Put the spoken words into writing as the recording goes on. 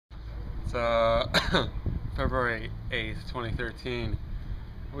It's February 8th, 2013.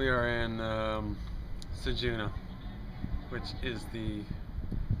 We are in Sejuna, which is the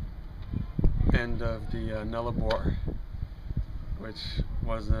end of the Nullarbor, which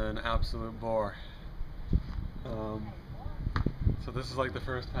was an absolute bore. So this is like the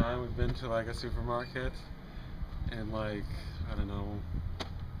first time we've been to like a supermarket in like, I don't know,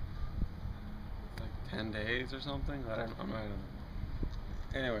 like 10 days or something. I don't know.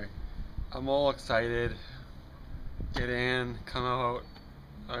 Anyway, I'm all excited. Get in, come out,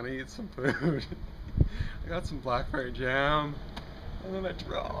 I'm gonna eat some food. I got some blackberry jam, and then I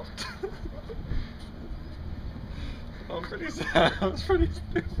dropped. I'm pretty sad. I was pretty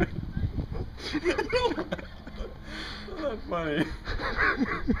stupid. Not that funny.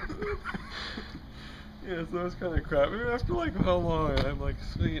 Yeah, so it's kind of crap. Maybe after like how long? I'm like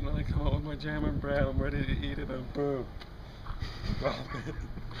sweet, and I come out with my jam and bread. I'm ready to eat it, and boom, drop it.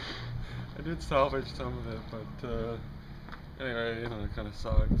 I did salvage some of it, but anyway, you know, it kind of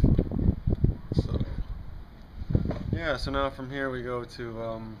sucked. So yeah, so now from here we go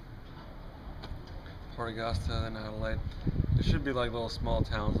to Port Augusta, then Adelaide. There should be like little small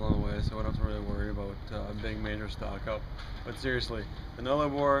towns along the way, so I don't have to really worry about a big major stock up. But seriously, the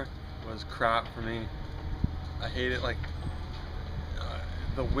Nullarbor was crap for me. I hate it. Like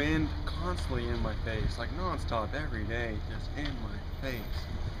the wind constantly in my face, like non-stop every day, just in my face.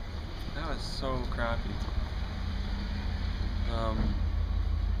 That was so crappy.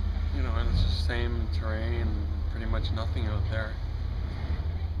 You know, and it's just same terrain, pretty much nothing out there.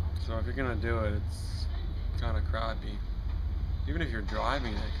 So if you're gonna do it, it's kind of crappy. Even if you're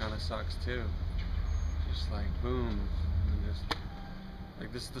driving, it kind of sucks too. Just like boom, and just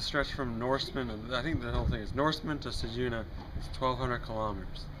like this. The stretch from Norseman, I think the whole thing is Norseman to Sejuna. It's 1,200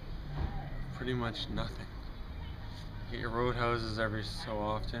 kilometers. Pretty much nothing. You get your roadhouses every so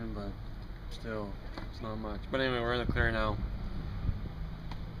often, but still, it's not much. But anyway, we're in the clear now.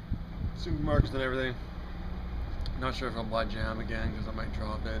 Supermarkets and everything. Not sure if I'll buy jam again because I might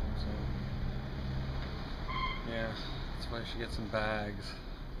drop it. So yeah, that's why I should get some bags.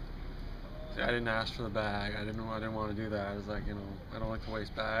 See, I didn't ask for the bag. I didn't want to do that. I was like, you know, I don't like to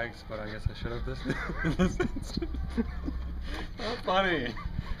waste bags, but I guess I should have this instant. Not funny.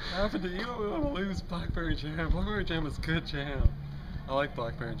 What happened to you? Don't want to lose blackberry jam. Blackberry jam is good jam. I like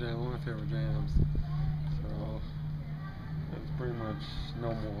blackberry jam. One of my favorite jams. So that's pretty much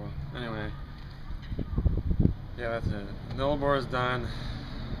no more. Anyway, yeah, that's it. Nullarbor is done.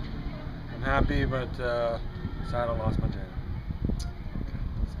 I'm happy, but sad I lost my jam.